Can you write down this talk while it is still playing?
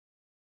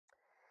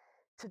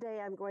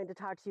Today, I'm going to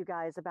talk to you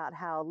guys about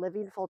how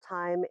living full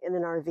time in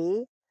an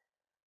RV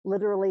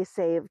literally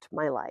saved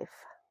my life.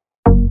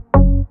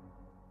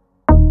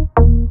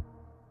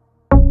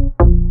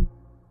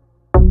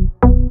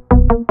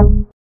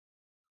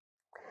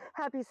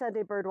 Happy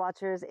Sunday, bird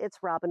watchers. It's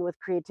Robin with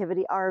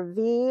Creativity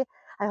RV.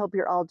 I hope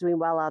you're all doing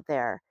well out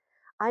there.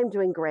 I'm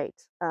doing great.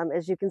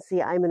 As you can see,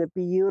 I'm in a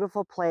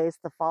beautiful place.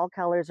 The fall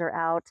colors are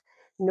out.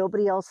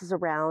 Nobody else is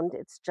around.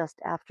 It's just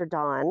after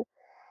dawn.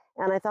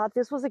 And I thought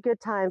this was a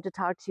good time to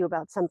talk to you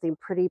about something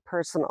pretty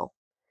personal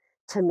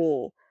to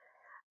me.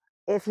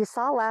 If you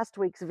saw last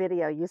week's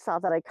video, you saw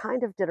that I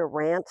kind of did a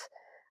rant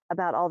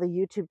about all the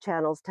YouTube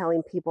channels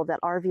telling people that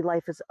RV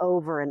life is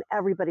over and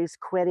everybody's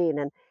quitting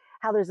and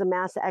how there's a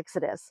mass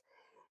exodus.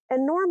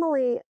 And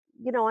normally,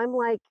 I'm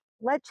like,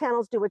 let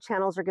channels do what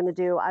channels are going to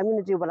do. I'm going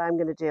to do what I'm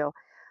going to do.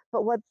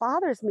 But what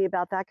bothers me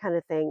about that kind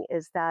of thing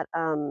is that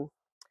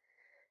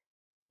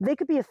they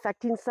could be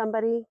affecting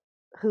somebody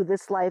who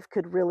this life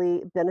could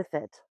really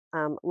benefit,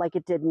 like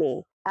it did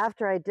me.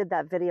 After I did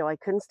that video, I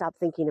couldn't stop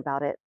thinking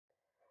about it.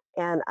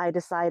 And I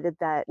decided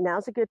that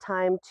now's a good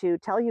time to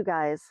tell you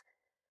guys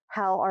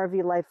how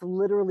RV life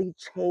literally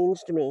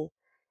changed me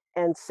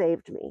and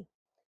saved me.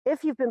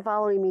 If you've been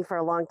following me for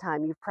a long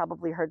time, you've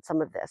probably heard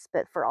some of this,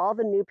 but for all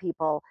the new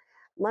people,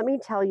 let me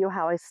tell you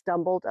how I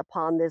stumbled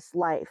upon this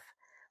life.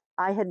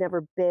 I had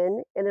never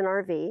been in an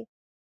RV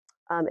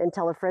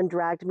until a friend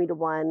dragged me to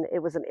one. It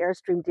was an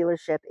Airstream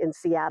dealership in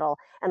Seattle,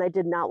 and I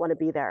did not want to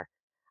be there.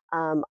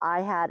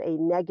 I had a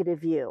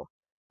negative view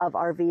of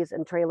RVs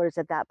and trailers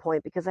at that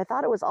point because I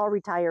thought it was all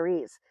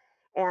retirees.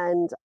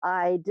 And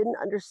I didn't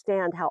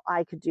understand how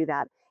I could do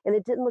that. And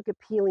it didn't look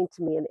appealing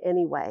to me in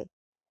any way.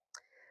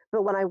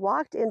 But when I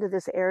walked into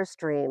this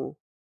Airstream,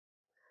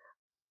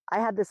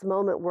 I had this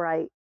moment where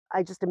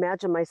I just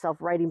imagined myself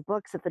writing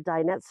books at the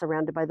dinette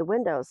surrounded by the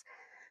windows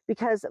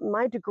because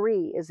my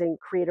degree is in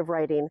creative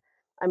writing.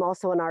 I'm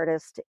also an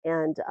artist,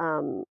 and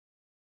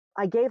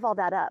I gave all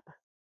that up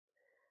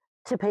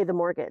to pay the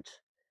mortgage,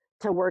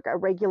 to work a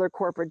regular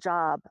corporate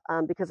job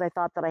because I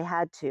thought that I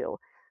had to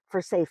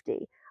for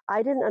safety.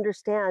 I didn't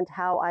understand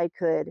how I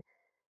could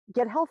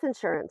get health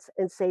insurance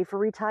and save for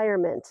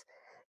retirement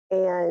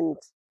and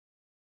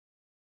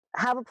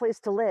have a place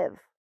to live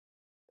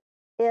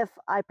if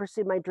I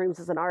pursued my dreams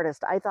as an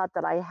artist. I thought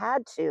that I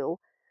had to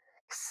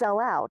sell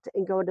out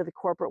and go into the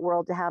corporate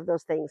world to have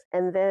those things.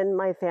 And then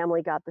my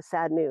family got the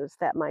sad news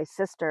that my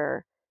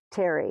sister,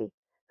 Terry,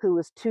 who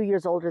was 2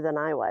 years older than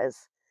I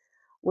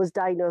was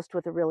diagnosed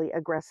with a really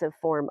aggressive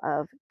form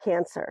of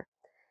cancer.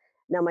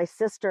 Now, my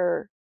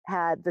sister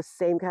had the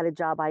same kind of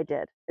job I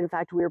did. In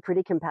fact, we were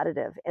pretty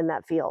competitive in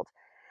that field.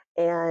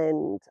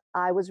 And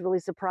I was really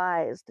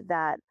surprised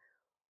that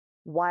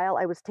while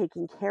I was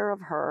taking care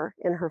of her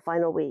in her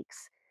final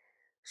weeks,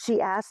 she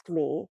asked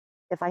me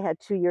if I had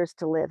 2 years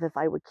to live, if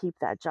I would keep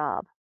that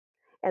job.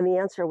 And the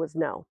answer was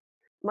no.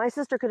 My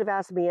sister could have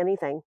asked me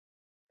anything.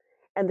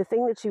 And the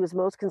thing that she was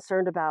most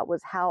concerned about was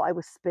how I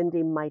was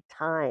spending my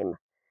time.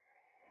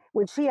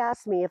 When she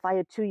asked me if I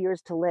had 2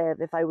 years to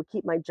live, if I would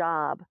keep my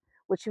job,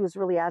 what she was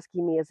really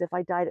asking me is if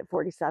I died at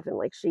 47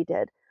 like she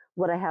did,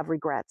 would I have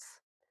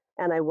regrets?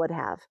 And I would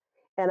have.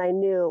 And I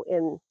knew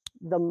in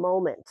the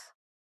moment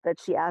that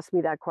she asked me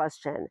that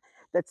question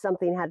that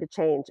something had to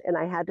change, and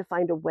I had to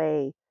find a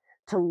way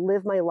to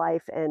live my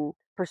life and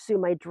pursue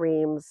my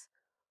dreams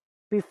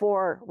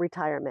before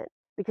retirement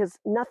because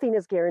nothing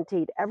is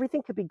guaranteed.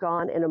 Everything could be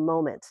gone in a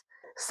moment.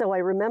 So I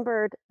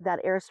remembered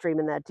that Airstream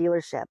in that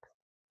dealership,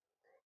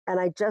 and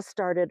I just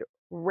started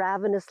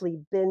ravenously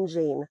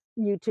binging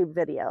YouTube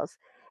videos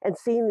and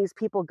seeing these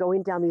people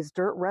going down these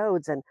dirt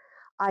roads. And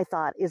I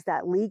thought, is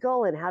that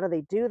legal? And how do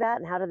they do that?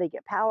 And how do they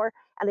get power?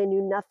 And I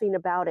knew nothing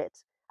about it.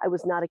 I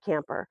was not a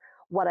camper.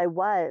 What I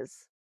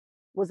was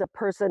a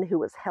person who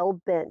was hell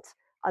bent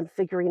on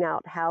figuring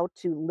out how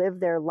to live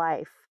their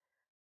life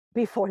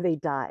before they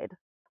died.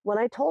 When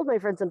I told my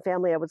friends and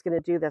family I was going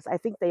to do this, I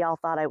think they all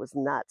thought I was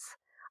nuts.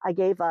 I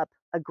gave up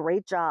a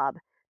great job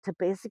to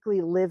basically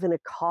live in a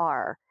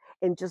car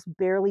and just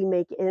barely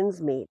make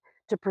ends meet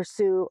to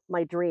pursue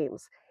my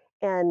dreams.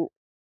 And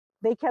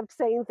they kept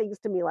saying things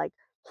to me like,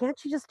 can't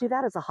you just do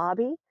that as a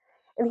hobby?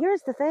 And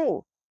here's the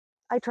thing,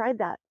 I tried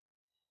that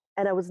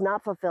and I was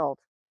not fulfilled.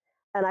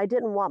 And I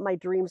didn't want my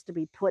dreams to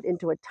be put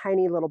into a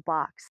tiny little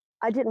box.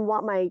 I didn't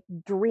want my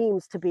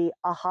dreams to be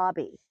a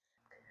hobby.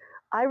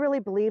 I really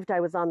believed I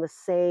was on the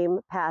same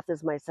path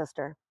as my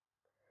sister.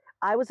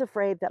 I was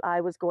afraid that I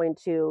was going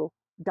to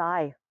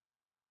die.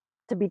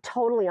 To be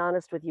totally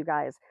honest with you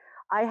guys,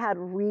 I had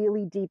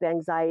really deep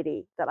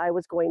anxiety that I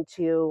was going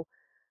to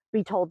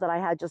be told that I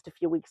had just a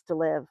few weeks to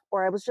live,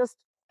 or I was just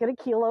going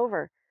to keel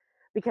over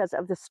because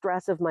of the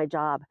stress of my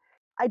job.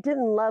 I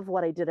didn't love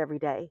what I did every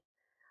day.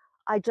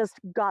 I just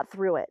got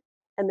through it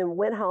and then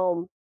went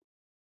home,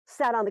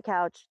 sat on the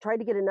couch, tried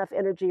to get enough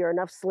energy or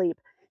enough sleep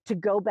to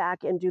go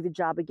back and do the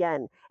job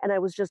again. And I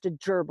was just a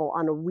gerbil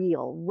on a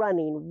wheel,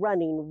 running,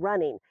 running,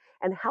 running.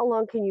 And how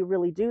long can you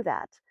really do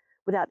that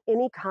without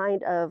any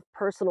kind of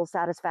personal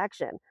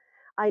satisfaction?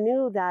 I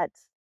knew that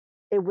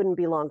it wouldn't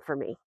be long for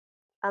me.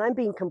 And I'm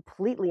being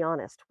completely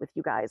honest with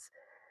you guys.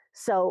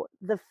 So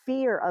the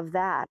fear of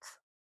that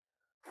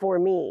for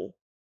me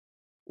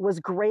was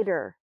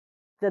greater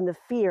than the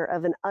fear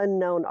of an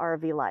unknown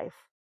RV life.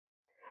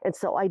 And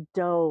so I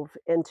dove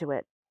into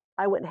it.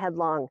 I went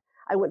headlong.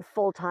 I went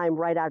full time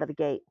right out of the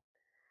gate,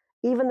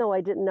 even though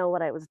I didn't know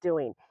what I was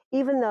doing,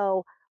 even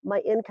though my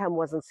income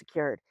wasn't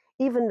secured,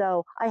 even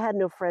though I had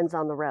no friends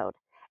on the road.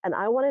 And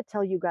I want to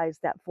tell you guys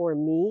that for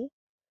me,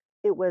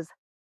 it was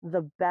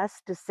the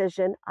best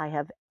decision I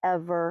have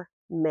ever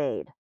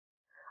made.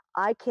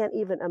 I can't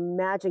even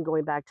imagine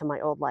going back to my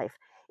old life.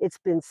 It's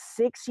been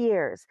 6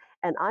 years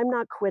and I'm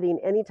not quitting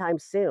anytime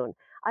soon.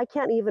 I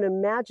can't even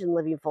imagine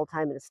living full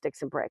time in the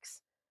sticks and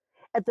bricks.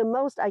 At the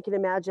most, I can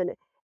imagine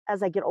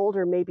as I get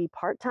older, maybe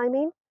part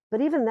timing,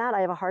 but even that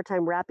I have a hard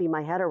time wrapping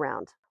my head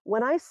around.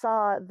 When I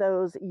saw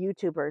those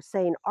YouTubers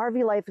saying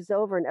RV life is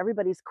over and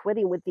everybody's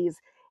quitting with these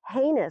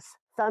heinous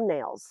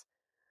thumbnails,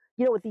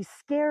 with these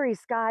scary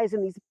skies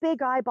and these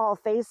big eyeball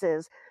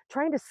faces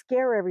trying to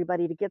scare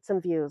everybody to get some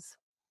views,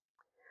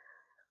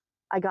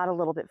 I got a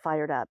little bit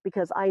fired up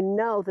because I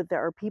know that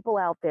there are people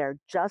out there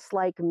just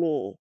like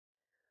me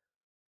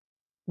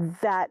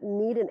that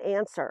need an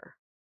answer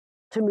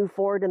to move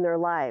forward in their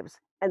lives.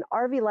 And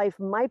RV life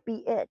might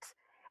be it.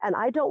 And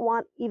I don't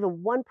want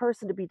even one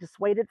person to be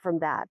dissuaded from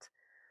that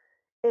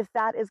if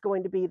that is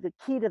going to be the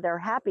key to their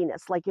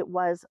happiness like it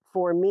was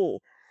for me.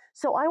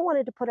 So I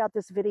wanted to put out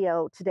this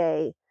video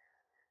today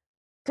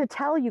to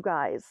tell you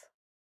guys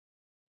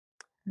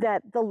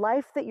that the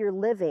life that you're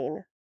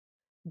living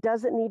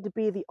doesn't need to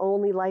be the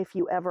only life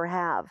you ever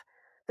have.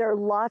 There are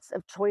lots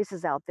of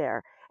choices out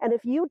there. And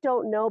if you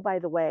don't know, by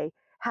the way,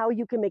 how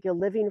you can make a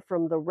living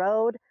from the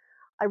road,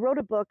 I wrote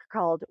a book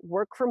called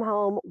Work from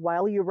Home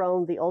While You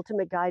Roam, The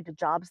Ultimate Guide to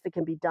Jobs That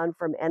Can Be Done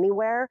From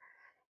Anywhere.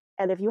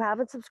 And if you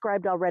haven't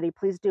subscribed already,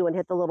 please do and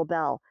hit the little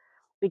bell,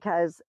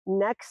 because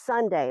next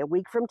Sunday, a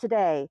week from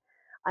today,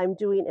 I'm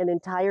doing an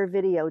entire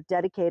video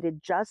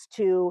dedicated just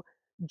to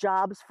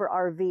jobs for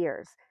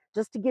RVers,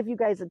 just to give you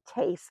guys a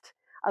taste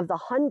of the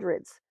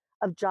hundreds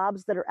of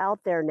jobs that are out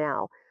there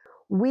now.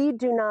 We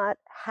do not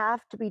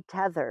have to be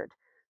tethered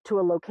to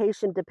a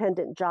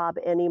location-dependent job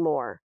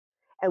anymore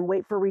and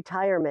wait for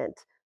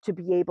retirement to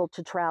be able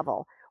to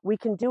travel. We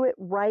can do it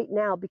right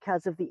now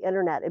because of the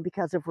internet and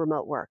because of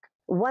remote work.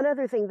 One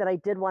other thing that I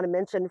did want to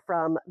mention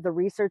from the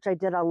research I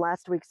did on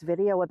last week's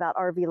video about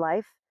RV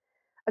life,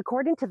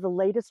 according to the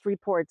latest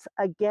reports,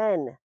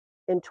 again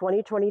in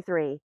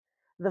 2023,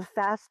 the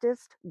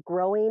fastest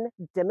growing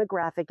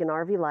demographic in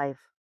RV life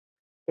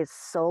is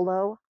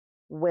solo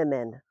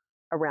women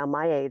around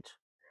my age.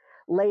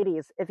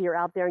 Ladies, if you're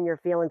out there and you're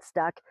feeling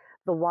stuck,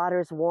 the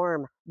water's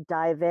warm,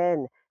 dive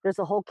in. There's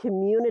a whole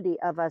community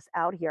of us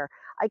out here.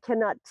 I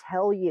cannot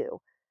tell you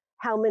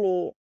how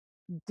many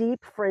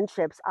deep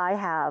friendships I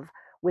have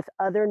with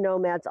other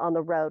nomads on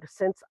the road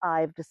since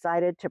I've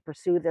decided to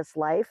pursue this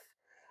life.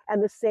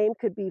 And the same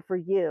could be for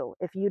you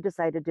if you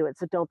decide to do it.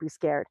 So don't be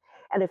scared.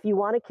 And if you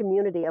want a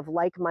community of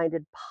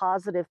like-minded,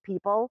 positive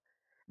people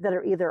that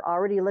are either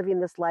already living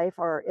this life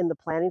or in the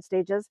planning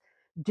stages,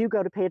 do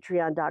go to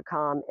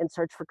patreon.com and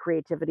search for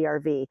Creativity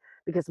RV,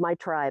 because my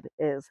tribe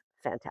is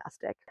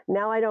fantastic.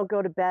 Now I don't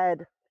go to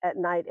bed at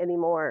night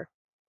anymore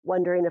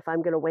wondering if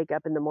I'm going to wake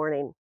up in the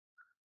morning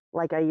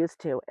like I used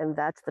to, and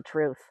that's the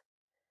truth.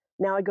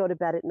 Now I go to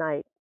bed at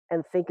night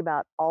and think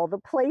about all the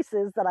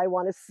places that I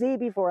want to see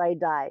before I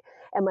die.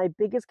 And my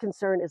biggest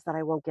concern is that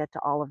I won't get to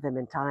all of them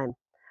in time.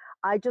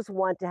 I just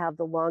want to have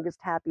the longest,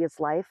 happiest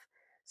life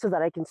so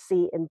that I can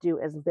see and do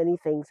as many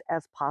things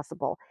as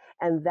possible.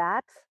 And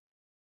that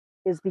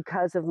is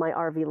because of my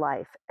RV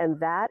life. And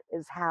that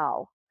is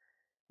how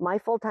my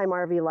full-time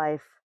RV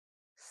life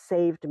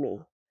saved me.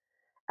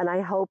 And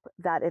I hope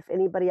that if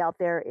anybody out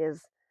there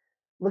is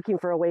looking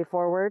for a way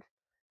forward,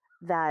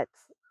 that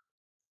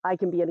I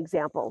can be an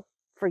example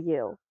for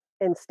you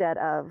instead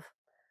of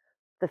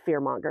the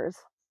fearmongers.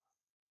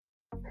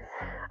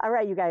 All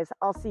right, you guys,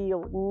 I'll see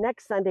you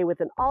next Sunday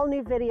with an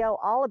all-new video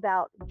all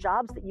about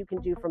jobs that you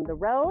can do from the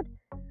road.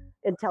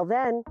 Until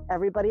then,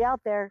 everybody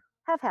out there,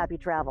 have happy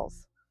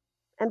travels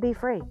and be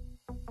free.